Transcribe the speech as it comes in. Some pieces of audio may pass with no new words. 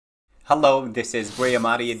Hello, this is Bray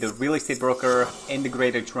Amati, the real estate broker in the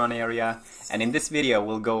Greater Toronto area, and in this video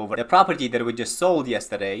we'll go over the property that we just sold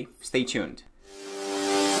yesterday. Stay tuned.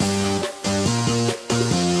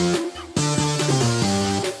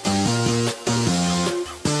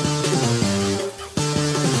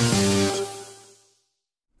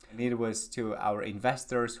 It was to our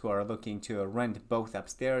investors who are looking to rent both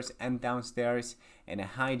upstairs and downstairs in a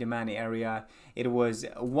high demand area. It was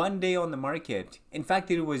one day on the market. In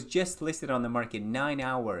fact, it was just listed on the market 9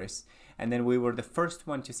 hours. And then we were the first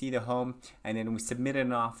one to see the home, and then we submitted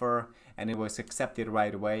an offer and it was accepted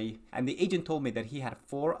right away. And the agent told me that he had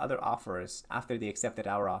 4 other offers after they accepted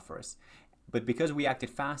our offers. But because we acted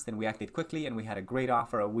fast and we acted quickly and we had a great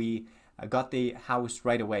offer, we got the house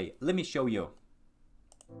right away. Let me show you.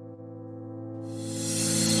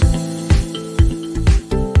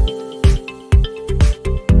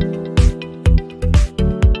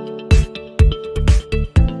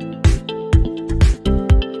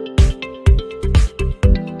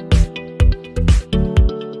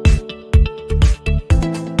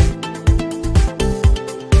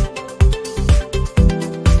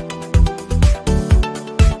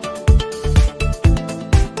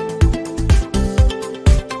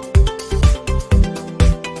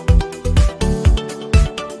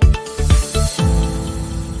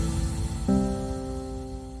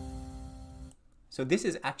 So this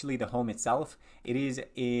is actually the home itself. It is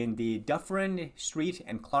in the Dufferin Street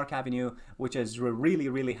and Clark Avenue, which is a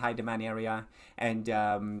really high demand area. And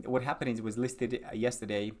what happened is it was listed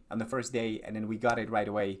yesterday on the first day, and then we got it right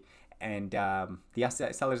away. And the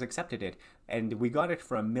sellers accepted it, and we got it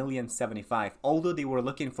for $1,075,000. Although they were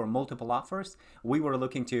looking for multiple offers, we were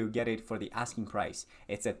looking to get it for the asking price.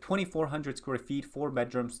 It's a 2,400 square feet, 4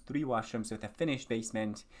 bedrooms, 3 washrooms with a finished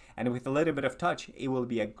basement, and with a little bit of touch, it will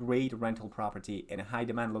be a great rental property in a high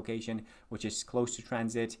demand location, which is close to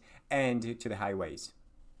transit and to the highways.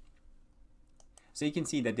 So you can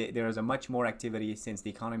see that there is a much more activity since the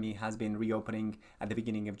economy has been reopening at the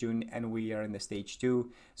beginning of June, and we are in the stage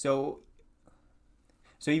 2. So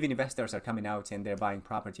even investors are coming out and they're buying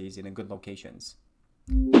properties in good locations.